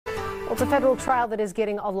Well, it's a federal trial that is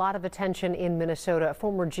getting a lot of attention in Minnesota. A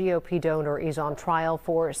former GOP donor is on trial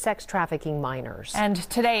for sex trafficking minors. And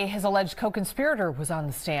today, his alleged co-conspirator was on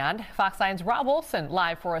the stand. Fox 9's Rob Olson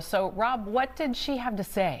live for us. So, Rob, what did she have to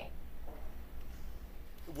say?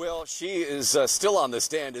 Well, she is still on the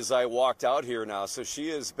stand as I walked out here now. So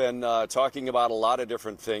she has been talking about a lot of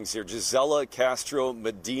different things here. Gisela Castro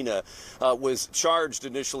Medina was charged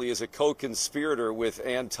initially as a co-conspirator with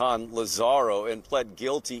Anton Lazzaro and pled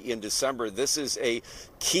guilty in December. This is a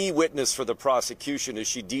key witness for the prosecution as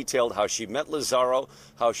she detailed how she met Lazzaro,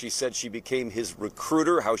 how she said she became his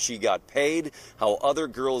recruiter, how she got paid, how other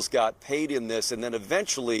girls got paid in this, and then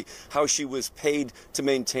eventually how she was paid to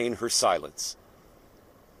maintain her silence.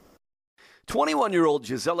 21-year-old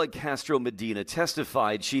Gisela Castro Medina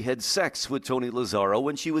testified she had sex with Tony Lazzaro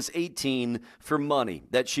when she was 18 for money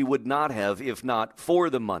that she would not have if not for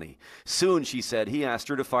the money. Soon, she said, he asked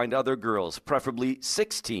her to find other girls, preferably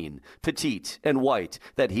 16, petite and white,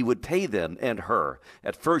 that he would pay them and her.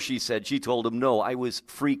 At first, she said she told him no. I was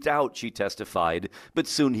freaked out, she testified, but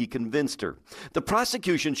soon he convinced her. The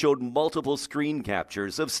prosecution showed multiple screen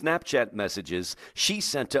captures of Snapchat messages she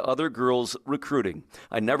sent to other girls recruiting.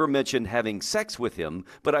 I never mentioned having sex with him,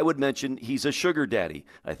 but I would mention he's a sugar daddy.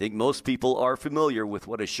 I think most people are familiar with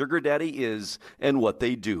what a sugar daddy is and what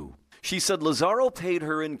they do. She said Lazzaro paid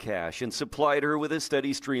her in cash and supplied her with a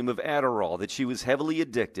steady stream of Adderall, that she was heavily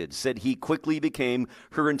addicted, said he quickly became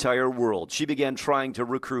her entire world. She began trying to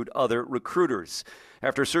recruit other recruiters.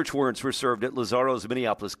 After search warrants were served at Lazzaro's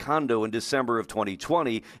Minneapolis condo in December of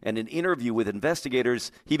 2020 and an interview with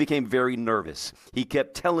investigators, he became very nervous. He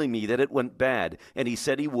kept telling me that it went bad, and he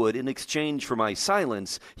said he would, in exchange for my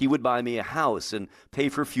silence, he would buy me a house and pay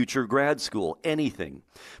for future grad school, anything.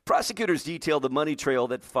 Prosecutors detailed the money trail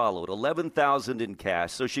that followed: $11,000 in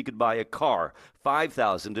cash so she could buy a car,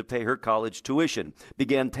 $5,000 to pay her college tuition,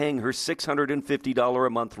 began paying her $650 a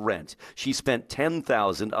month rent. She spent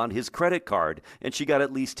 $10,000 on his credit card, and she got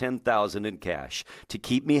at least $10,000 in cash. To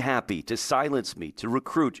keep me happy, to silence me, to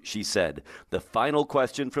recruit, she said. The final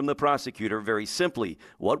question from the prosecutor, very simply,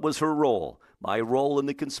 what was her role? My role in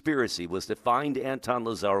the conspiracy was to find Anton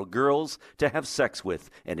Lazzaro girls to have sex with,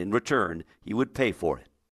 and in return, he would pay for it.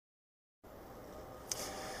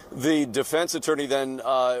 The defense attorney then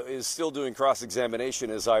is still doing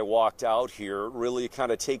cross-examination as I walked out here, really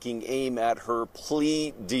kind of taking aim at her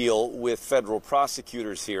plea deal with federal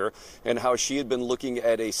prosecutors here and how she had been looking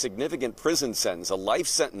at a significant prison sentence, a life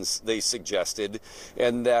sentence, they suggested,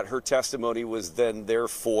 and that her testimony was then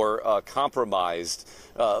therefore compromised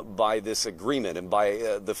by this agreement and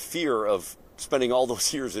by the fear of spending all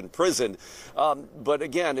those years in prison. But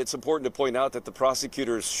again, it's important to point out that the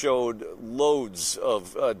prosecutors showed loads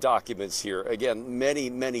of documents here. Again,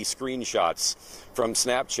 many screenshots from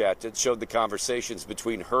Snapchat that showed the conversations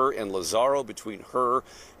between her and Lazzaro, between her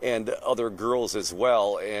and other girls as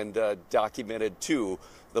well, and documented, too,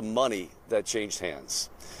 the money that changed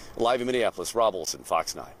hands. Live in Minneapolis, Rob Olson,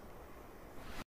 Fox 9.